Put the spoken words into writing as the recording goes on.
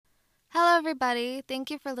everybody.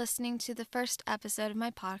 Thank you for listening to the first episode of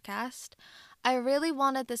my podcast. I really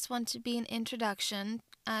wanted this one to be an introduction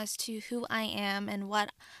as to who I am and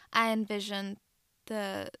what I envision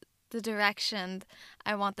the direction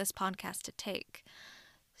I want this podcast to take.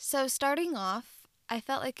 So starting off, I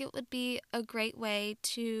felt like it would be a great way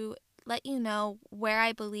to let you know where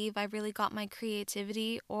I believe I really got my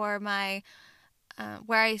creativity or my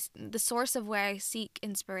the source of where I seek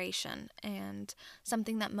inspiration and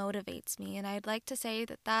something that motivates me. And I'd like to say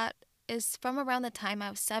that is from around the time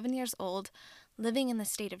I was 7 years old, living in the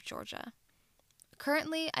state of Georgia.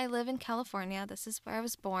 Currently, I live in California. This is where I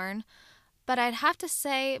was born. But I'd have to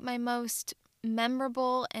say my most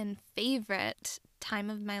memorable and favorite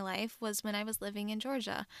time of my life was when I was living in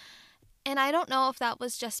Georgia. And I don't know if that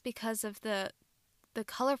was just because of the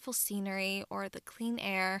colorful scenery or the clean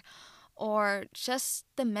air or just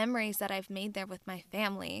the memories that I've made there with my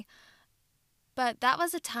family. But that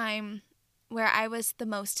was a time where I was the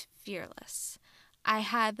most fearless. I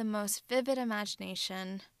had the most vivid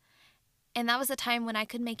imagination, and that was a time when I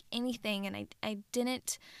could make anything, and I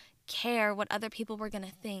didn't care what other people were going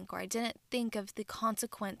to think, or I didn't think of the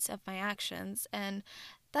consequence of my actions. And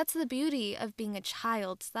that's the beauty of being a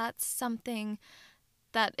child. That's something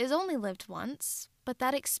that is only lived once, but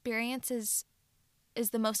that experience is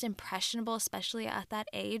the most impressionable, especially at that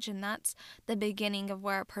age, and that's the beginning of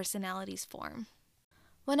where our personalities form.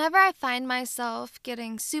 Whenever I find myself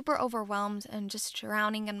getting super overwhelmed and just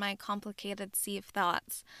drowning in my complicated sea of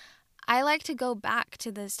thoughts, I like to go back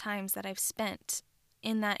to those times that I've spent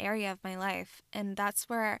in that area of my life, and that's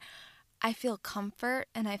where I feel comfort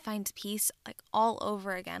and I find peace like all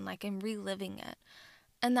over again, like I'm reliving it.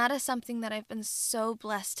 And that is something that I've been so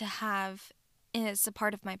blessed to have as a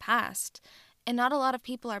part of my past. And not a lot of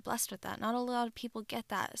people are blessed with that. Not a lot of people get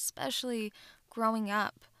that, especially growing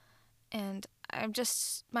up. And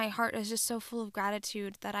my heart is just so full of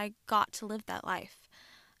gratitude that I got to live that life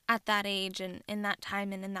at that age and in that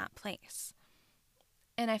time and in that place.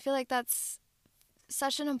 And I feel like that's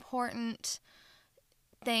such an important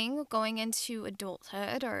thing going into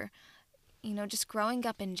adulthood or, just growing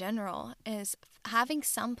up in general, is having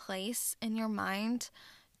some place in your mind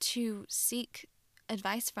to seek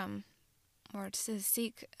advice from or to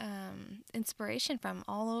seek inspiration from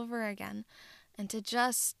all over again, and to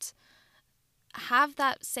just have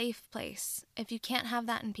that safe place. If you can't have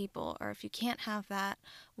that in people, or if you can't have that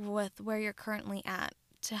with where you're currently at,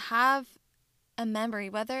 to have a memory,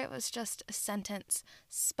 whether it was just a sentence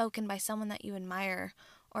spoken by someone that you admire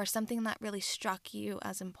or something that really struck you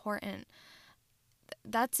as important,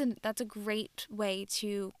 that's a great way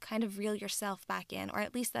to kind of reel yourself back in, or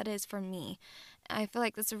at least that is for me. I feel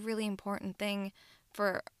like that's a really important thing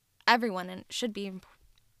for everyone, and it should be,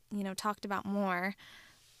 talked about more,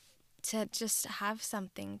 to just have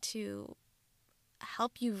something to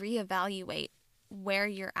help you reevaluate where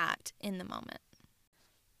you're at in the moment.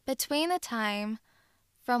 Between the time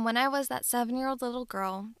from when I was that 7-year-old little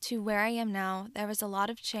girl to where I am now, there was a lot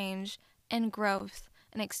of change and growth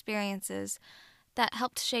and experiences that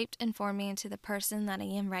helped shape and form me into the person that I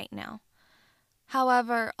am right now.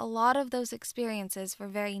 However, a lot of those experiences were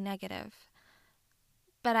very negative.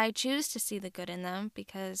 But I choose to see the good in them,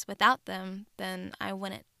 because without them, then I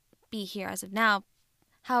wouldn't be here as of now.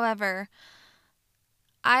 However,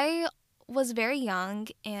 I was very young,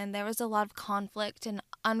 and there was a lot of conflict and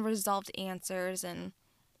unresolved answers, and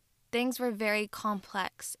things were very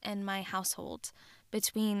complex in my household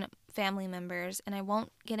between family members, and I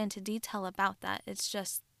won't get into detail about that. It's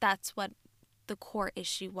just that's what the core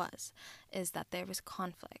issue was, is that there was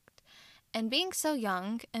conflict. And being so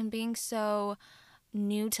young and being so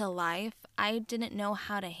new to life, I didn't know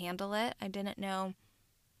how to handle it. I didn't know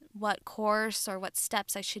what course or what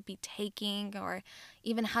steps I should be taking, or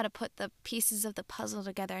even how to put the pieces of the puzzle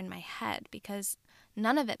together in my head, because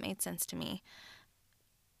none of it made sense to me.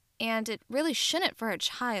 And it really shouldn't for a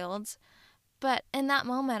child. But in that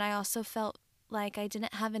moment, I also felt like I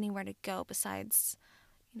didn't have anywhere to go besides,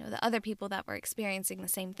 the other people that were experiencing the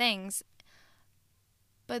same things.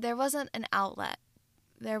 But there wasn't an outlet.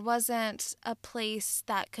 There wasn't a place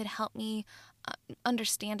that could help me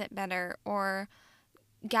understand it better or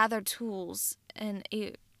gather tools in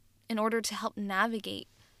order to help navigate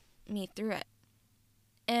me through it.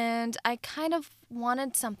 And I kind of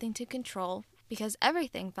wanted something to control, because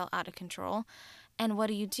everything felt out of control. And what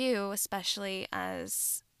do you do, especially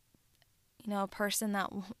as, a person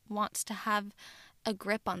that wants to have a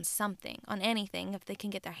grip on something, on anything, if they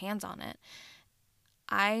can get their hands on it?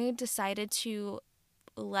 I decided to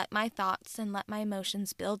let my thoughts and let my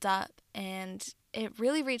emotions build up, and it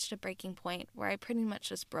really reached a breaking point where I pretty much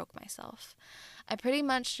just broke myself. I pretty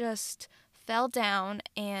much just fell down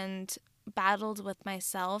and battled with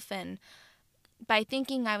myself, and by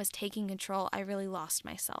thinking I was taking control, I really lost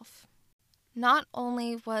myself. Not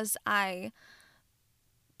only was I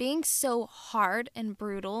being so hard and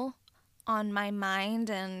brutal on my mind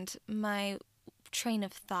and my train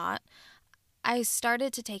of thought, I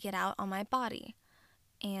started to take it out on my body.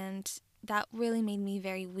 And that really made me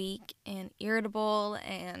very weak and irritable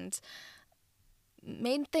and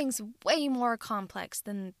made things way more complex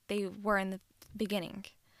than they were in the beginning.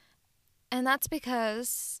 And that's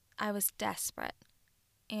because I was desperate.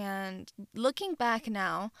 And looking back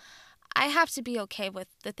now, I have to be okay with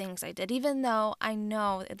the things I did, even though I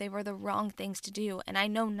know that they were the wrong things to do. And I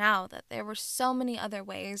know now that there were so many other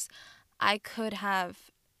ways I could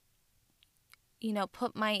have,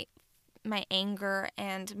 put my anger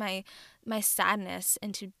and my sadness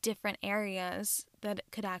into different areas that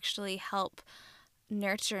could actually help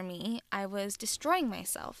nurture me. I was destroying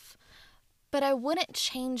myself. But I wouldn't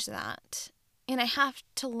change that. And I have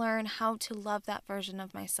to learn how to love that version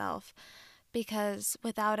of myself, because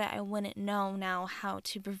without it, I wouldn't know now how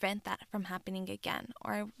to prevent that from happening again,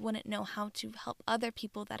 or I wouldn't know how to help other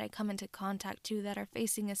people that I come into contact to that are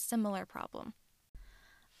facing a similar problem.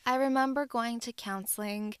 I remember going to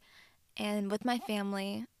counseling and with my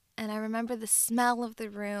family, and I remember the smell of the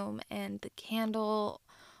room and the candle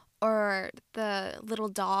or the little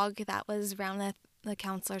dog that was around the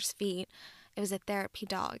counselor's feet. It was a therapy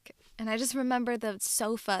dog. And I just remember the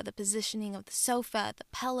sofa, the positioning of the sofa, the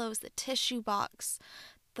pillows, the tissue box,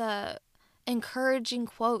 the encouraging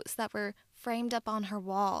quotes that were framed up on her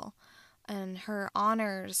wall, and her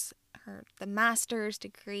honors, the master's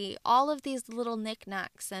degree, all of these little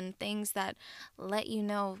knickknacks and things that let you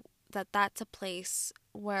know that that's a place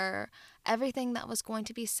where everything that was going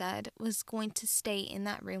to be said was going to stay in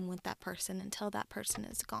that room with that person until that person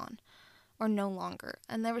is gone or no longer.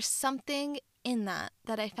 And there was something in that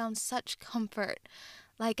I found such comfort.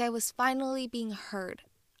 Like I was finally being heard.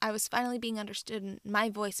 I was finally being understood, and my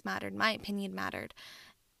voice mattered, my opinion mattered.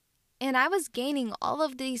 And I was gaining all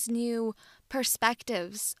of these new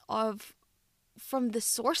perspectives from the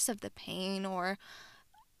source of the pain or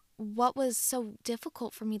what was so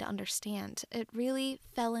difficult for me to understand. It really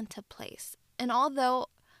fell into place. And although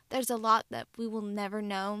there's a lot that we will never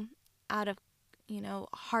know out of,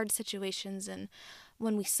 hard situations, and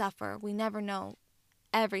when we suffer, we never know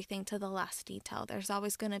everything to the last detail. There's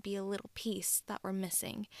always going to be a little piece that we're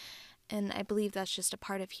missing. And I believe that's just a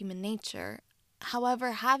part of human nature.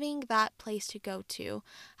 However, having that place to go to,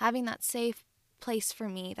 having that safe place for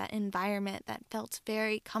me, that environment that felt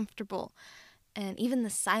very comfortable, and even the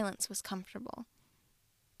silence was comfortable,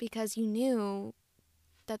 because you knew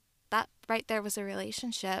that right there was a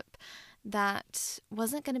relationship that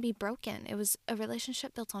wasn't going to be broken. It was a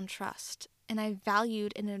relationship built on trust. And I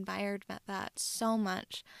valued and admired that so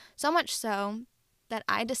much so that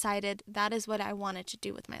I decided that is what I wanted to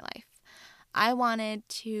do with my life. I wanted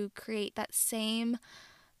to create that same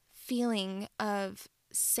feeling of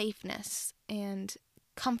safeness and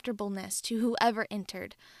comfortableness to whoever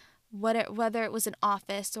entered, whether it was an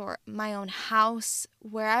office or my own house,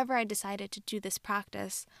 wherever I decided to do this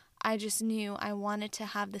practice. I just knew I wanted to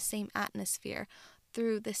have the same atmosphere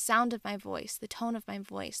through the sound of my voice, the tone of my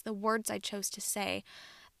voice, the words I chose to say,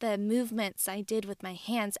 the movements I did with my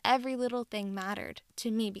hands. Every little thing mattered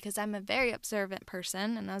to me because I'm a very observant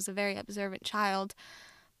person, and I was a very observant child.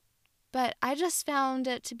 But I just found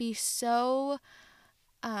it to be so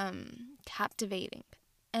captivating.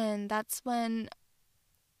 And that's when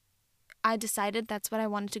I decided that's what I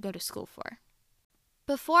wanted to go to school for.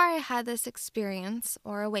 Before I had this experience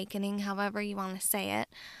or awakening, however you want to say it,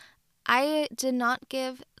 I did not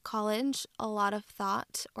give college a lot of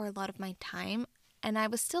thought or a lot of my time, and I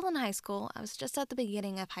was still in high school. I was just at the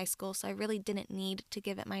beginning of high school, so I really didn't need to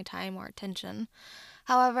give it my time or attention.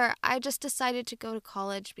 However, I just decided to go to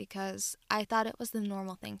college because I thought it was the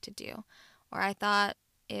normal thing to do, or I thought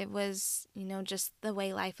it was, just the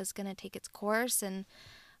way life was going to take its course, and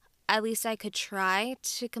at least I could try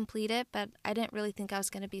to complete it, but I didn't really think I was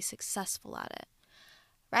going to be successful at it.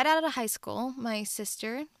 Right out of high school, my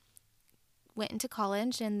sister went into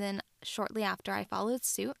college, and then shortly after I followed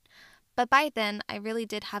suit. But by then, I really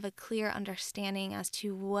did have a clear understanding as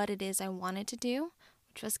to what it is I wanted to do,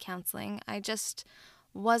 which was counseling. I just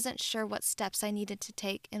wasn't sure what steps I needed to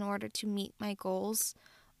take in order to meet my goals,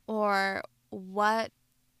 or what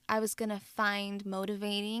I was going to find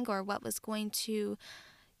motivating, or what was going to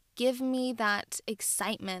give me that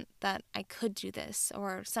excitement that I could do this,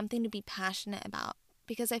 or something to be passionate about.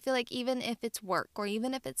 Because I feel like even if it's work or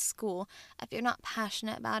even if it's school, if you're not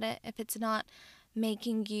passionate about it, if it's not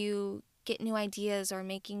making you get new ideas or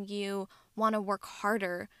making you want to work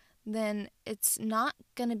harder, then it's not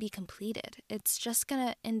going to be completed. It's just going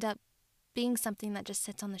to end up being something that just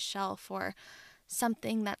sits on the shelf, or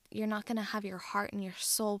something that you're not going to have your heart and your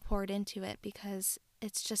soul poured into it because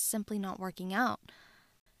it's just simply not working out.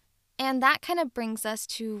 And that kind of brings us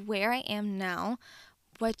to where I am now,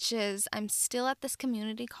 which is I'm still at this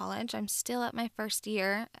community college. I'm still at my first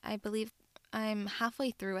year. I believe I'm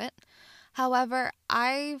halfway through it. However,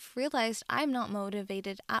 I've realized I'm not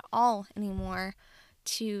motivated at all anymore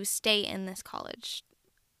to stay in this college,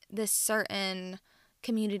 this certain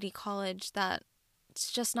community college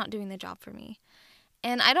that's just not doing the job for me.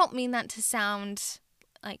 And I don't mean that to sound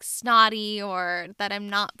like snotty or that I'm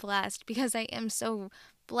not blessed, because I am so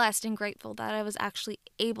blessed and grateful that I was actually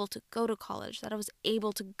able to go to college, that I was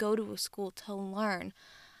able to go to a school to learn.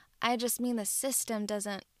 I just mean the system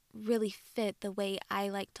doesn't really fit the way I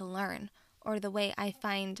like to learn or the way I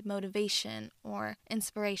find motivation or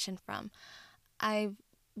inspiration from. I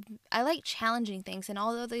like challenging things, and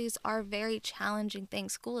although these are very challenging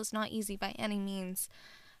things, school is not easy by any means.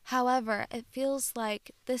 However, it feels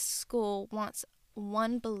like this school wants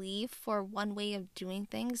one belief for one way of doing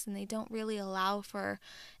things, and they don't really allow for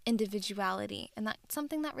individuality, and that's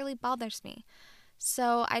something that really bothers me.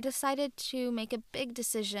 So I decided to make a big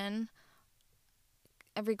decision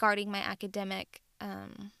regarding my academic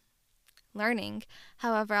learning.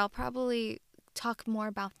 However, I'll probably talk more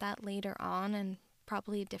about that later on and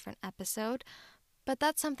probably a different episode. But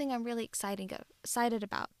that's something I'm really excited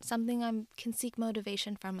about, something I can seek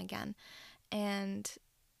motivation from again, and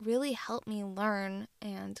really help me learn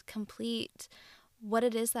and complete what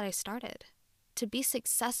it is that I started. To be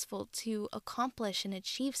successful, to accomplish and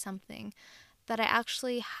achieve something that I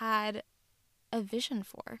actually had a vision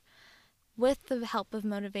for, with the help of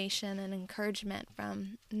motivation and encouragement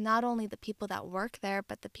from not only the people that work there,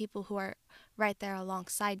 but the people who are right there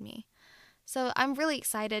alongside me. So I'm really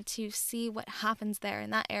excited to see what happens there in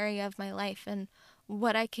that area of my life, and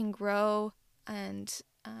what I can grow, and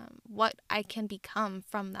what I can become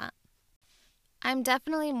from that. I'm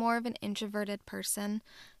definitely more of an introverted person,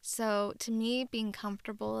 so to me, being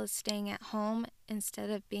comfortable is staying at home instead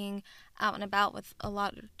of being out and about with a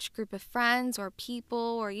large group of friends or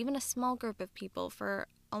people, or even a small group of people for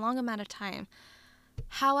a long amount of time.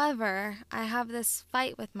 However, I have this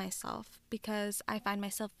fight with myself because I find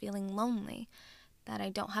myself feeling lonely, that I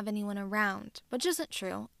don't have anyone around, which isn't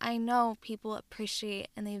true. I know people appreciate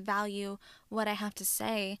and they value what I have to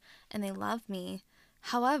say and they love me.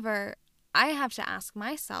 However, I have to ask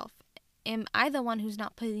myself, am I the one who's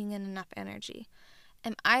not putting in enough energy?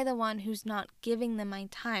 Am I the one who's not giving them my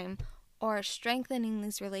time or strengthening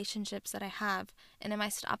these relationships that I have? And am I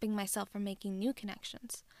stopping myself from making new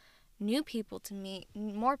connections, new people to meet,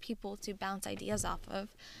 more people to bounce ideas off of?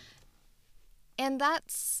 And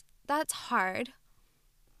that's hard,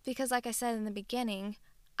 because like I said in the beginning,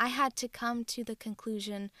 I had to come to the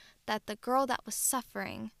conclusion that the girl that was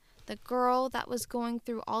suffering, the girl that was going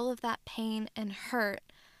through all of that pain and hurt,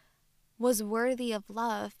 was worthy of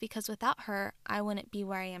love, because without her, I wouldn't be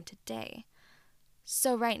where I am today.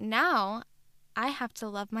 So right now, I have to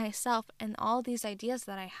love myself and all these ideas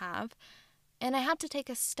that I have, and I have to take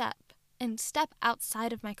a step and step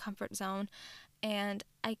outside of my comfort zone. And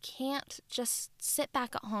I can't just sit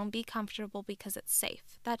back at home, be comfortable because it's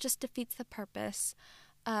safe. That just defeats the purpose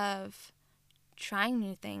of trying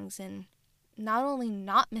new things, and not only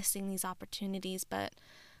not missing these opportunities, but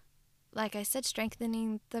like I said,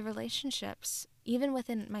 strengthening the relationships, even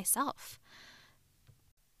within myself.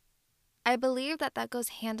 I believe that goes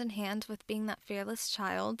hand in hand with being that fearless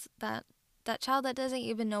child, that child that doesn't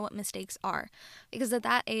even know what mistakes are. Because at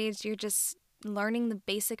that age, you're just learning the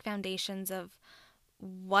basic foundations of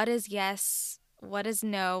what is yes, what is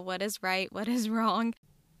no, what is right, what is wrong.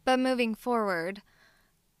 But moving forward,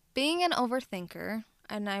 being an overthinker,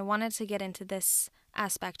 and I wanted to get into this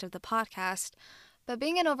aspect of the podcast, but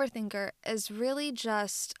being an overthinker is really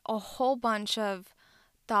just a whole bunch of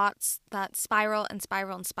thoughts that spiral and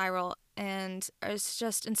spiral and spiral, and it's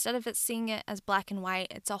just, instead of it seeing it as black and white,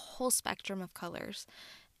 it's a whole spectrum of colors,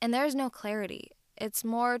 and there's no clarity. It's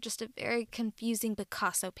more just a very confusing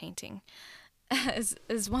Picasso painting,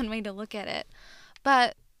 is one way to look at it.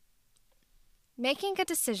 But making a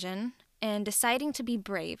decision and deciding to be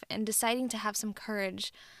brave and deciding to have some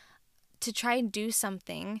courage to try and do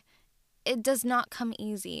something, it does not come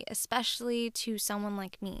easy, especially to someone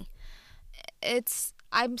like me.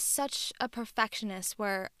 I'm such a perfectionist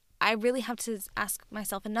where I really have to ask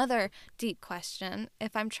myself another deep question.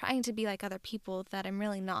 If I'm trying to be like other people, that I'm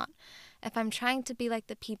really not. If I'm trying to be like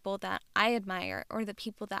the people that I admire or the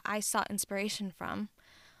people that I sought inspiration from,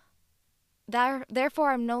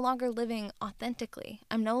 therefore, I'm no longer living authentically.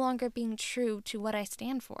 I'm no longer being true to what I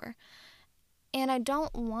stand for. And I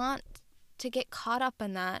don't want to get caught up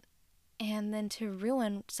in that and then to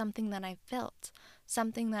ruin something that I've built,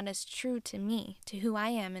 something that is true to me, to who I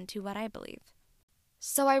am, and to what I believe.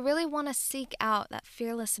 So I really want to seek out that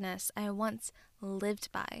fearlessness I once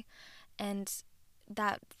lived by, and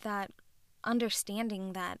that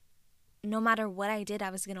understanding that no matter what I did,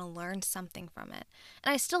 I was going to learn something from it.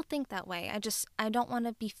 And I still think that way. I don't want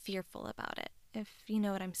to be fearful about it, if you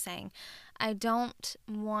know what I'm saying. I don't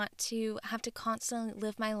want to have to constantly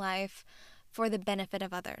live my life for the benefit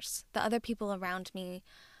of others, the other people around me,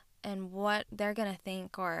 and what they're going to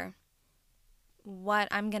think, or what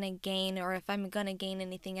I'm going to gain, or if I'm going to gain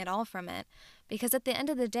anything at all from it. Because at the end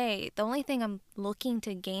of the day, the only thing I'm looking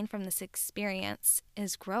to gain from this experience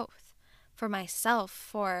is growth for myself,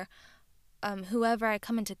 for whoever I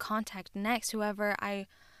come into contact next, whoever I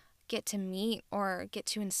get to meet or get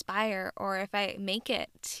to inspire, or if I make it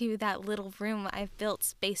to that little room I've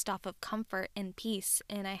built based off of comfort and peace,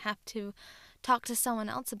 and I have to talk to someone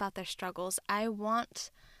else about their struggles. I want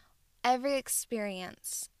every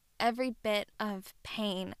experience, every bit of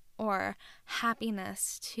pain or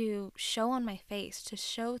happiness to show on my face, to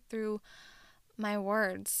show through my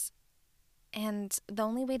words. And the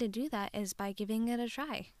only way to do that is by giving it a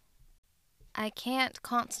try. I can't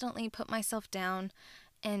constantly put myself down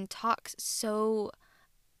and talk so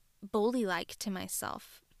bully-like to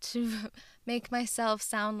myself to make myself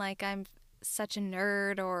sound like I'm such a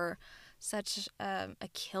nerd or such a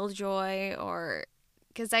killjoy, or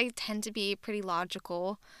because I tend to be pretty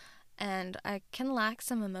logical and I can lack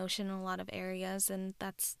some emotion in a lot of areas, and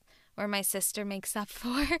that's where my sister makes up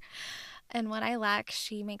for. And what I lack,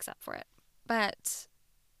 she makes up for it. But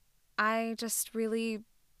I just really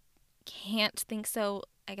can't think so,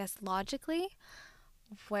 I guess, logically,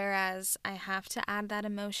 whereas I have to add that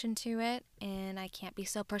emotion to it, and I can't be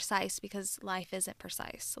so precise because life isn't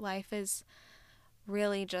precise. Life is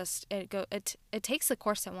really just it takes the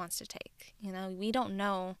course it wants to take. You know, we don't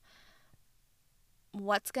know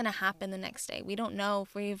what's going to happen the next day. We don't know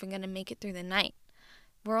if we're even going to make it through the night.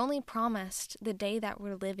 We're only promised the day that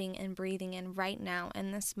we're living and breathing in right now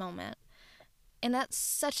in this moment. And that's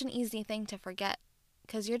such an easy thing to forget,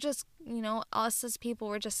 because you're just, us as people,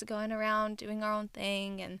 we're just going around doing our own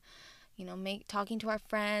thing and, talking to our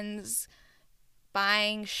friends,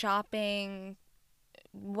 buying, shopping,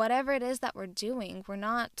 whatever it is that we're doing. We're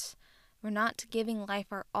not giving life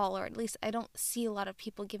our all, or at least I don't see a lot of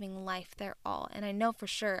people giving life their all. And I know for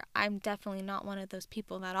sure I'm definitely not one of those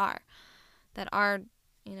people that are,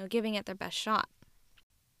 giving it their best shot.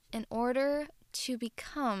 In order to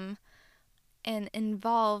become and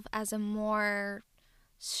evolve as a more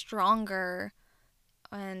stronger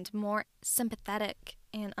and more sympathetic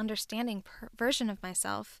and understanding version of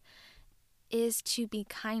myself, is to be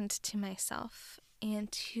kind to myself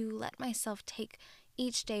and to let myself take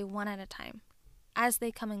each day one at a time as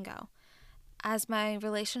they come and go, as my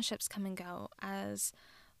relationships come and go, as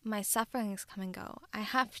my sufferings come and go. I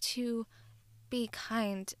have to be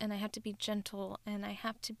kind, and I have to be gentle, and I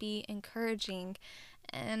have to be encouraging,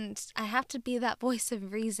 and I have to be that voice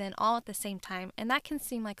of reason all at the same time. And that can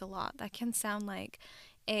seem like a lot. That can sound like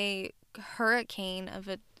a hurricane of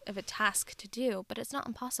a task to do, but it's not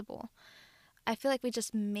impossible. I feel like we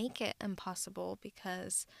just make it impossible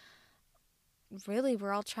because really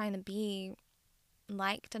we're all trying to be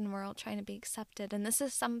liked and we're all trying to be accepted. And this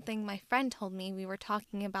is something my friend told me. We were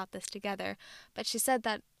talking about this together, but she said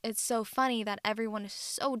that it's so funny that everyone is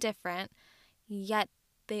so different, yet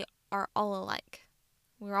they are all alike.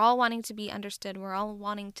 We're all wanting to be understood. We're all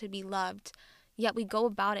wanting to be loved, yet we go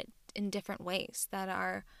about it in different ways that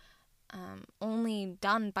are only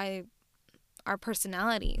done by our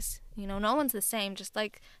personalities. No one's the same, just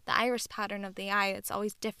like the iris pattern of the eye, it's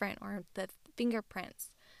always different, or the fingerprints.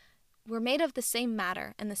 We're made of the same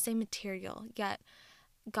matter and the same material, yet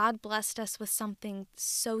God blessed us with something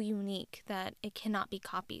so unique that it cannot be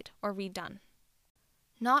copied or redone.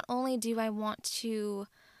 Not only do I want to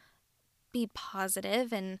be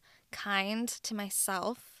positive and kind to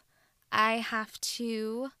myself, I have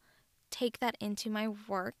to take that into my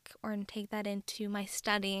work or take that into my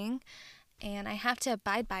studying, and I have to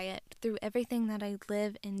abide by it through everything that I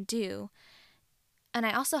live and do. And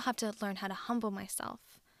I also have to learn how to humble myself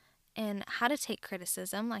and how to take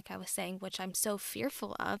criticism, like I was saying, which I'm so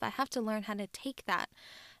fearful of. I have to learn how to take that,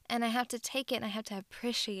 and I have to take it and I have to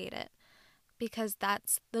appreciate it, because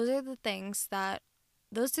those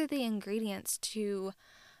are the ingredients to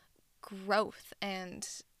growth and,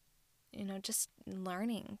 just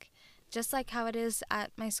learning, just like how it is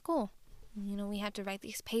at my school. We have to write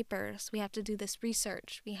these papers, we have to do this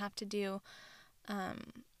research, we have to do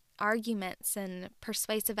arguments and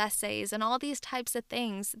persuasive essays and all these types of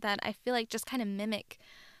things that I feel like just kind of mimic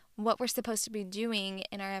what we're supposed to be doing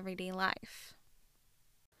in our everyday life.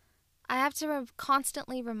 I have to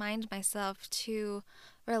constantly remind myself to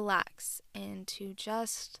relax and to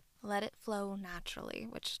just let it flow naturally,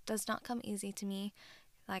 which does not come easy to me.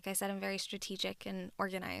 Like I said, I'm very strategic and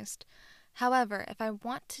organized. However, if I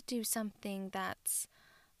want to do something that's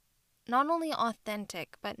not only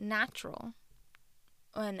authentic but natural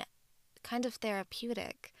and kind of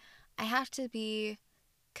therapeutic, I have to be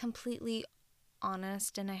completely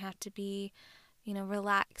honest, and I have to be,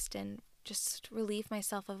 relaxed and just relieve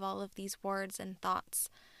myself of all of these words and thoughts.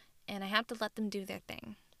 And I have to let them do their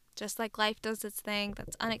thing. Just like life does its thing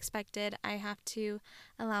that's unexpected, I have to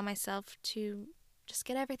allow myself to just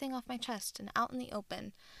get everything off my chest and out in the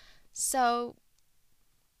open. So,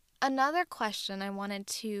 another question I wanted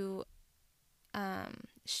to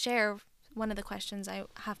share, one of the questions I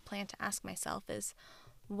have planned to ask myself is,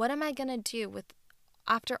 what am I going to do with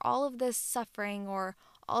after all of this suffering or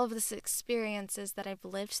all of this experiences that I've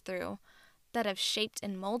lived through that have shaped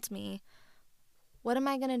and molded me? What am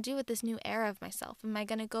I going to do with this new era of myself? Am I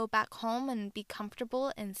going to go back home and be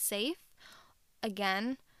comfortable and safe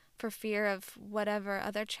again for fear of whatever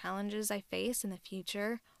other challenges I face in the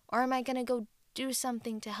future? Or am I going to go do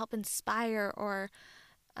something to help inspire or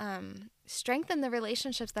strengthen the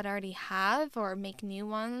relationships that I already have, or make new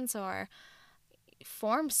ones, or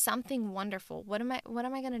form something wonderful? What am I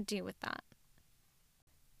going to do with that?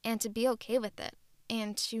 And to be okay with it,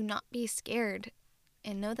 and to not be scared,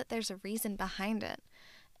 and know that there's a reason behind it,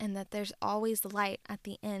 and that there's always light at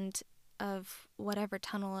the end of whatever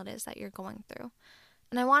tunnel it is that you're going through.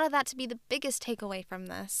 And I wanted that to be the biggest takeaway from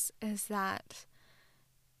this, is that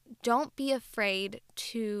don't be afraid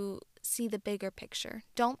to see the bigger picture.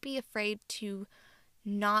 Don't be afraid to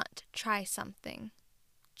not try something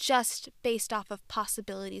just based off of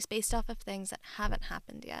possibilities, based off of things that haven't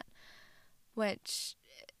happened yet, which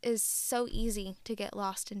is so easy to get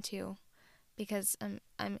lost into, because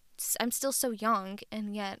I'm still so young,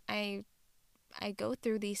 and yet I go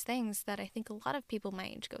through these things that I think a lot of people my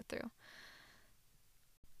age go through.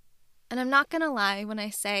 And I'm not going to lie when I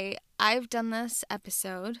say I've done this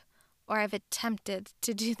episode, or I've attempted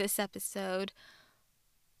to do this episode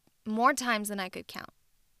more times than I could count.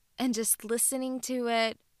 And just listening to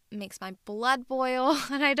it makes my blood boil.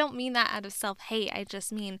 And I don't mean that out of self-hate. I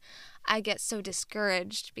just mean I get so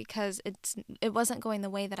discouraged because it wasn't going the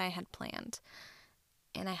way that I had planned.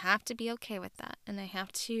 And I have to be okay with that. And I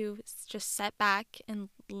have to just sit back and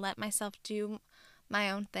let myself do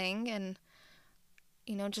my own thing, and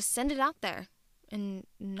just send it out there and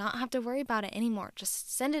not have to worry about it anymore.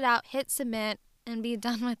 Just send it out, hit submit, and be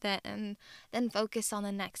done with it, and then focus on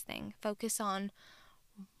the next thing. Focus on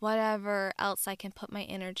whatever else I can put my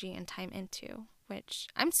energy and time into, which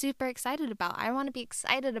I'm super excited about. I want to be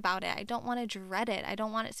excited about it. I don't want to dread it. I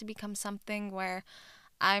don't want it to become something where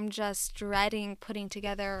I'm just dreading putting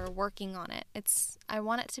together or working on it. I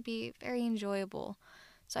want it to be very enjoyable.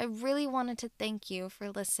 So I really wanted to thank you for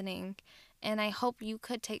listening, and I hope you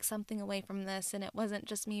could take something away from this, and it wasn't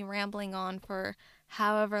just me rambling on for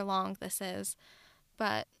however long this is.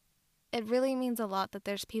 But it really means a lot that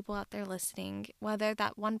there's people out there listening, whether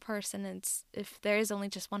that one person is, if there is only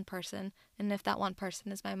just one person, and if that one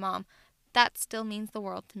person is my mom, that still means the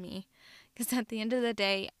world to me. Because at the end of the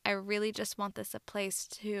day, I really just want this a place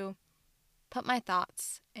to put my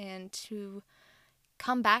thoughts and to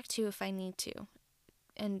come back to if I need to,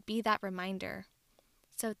 and be that reminder.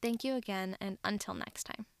 So thank you again, and until next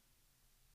time.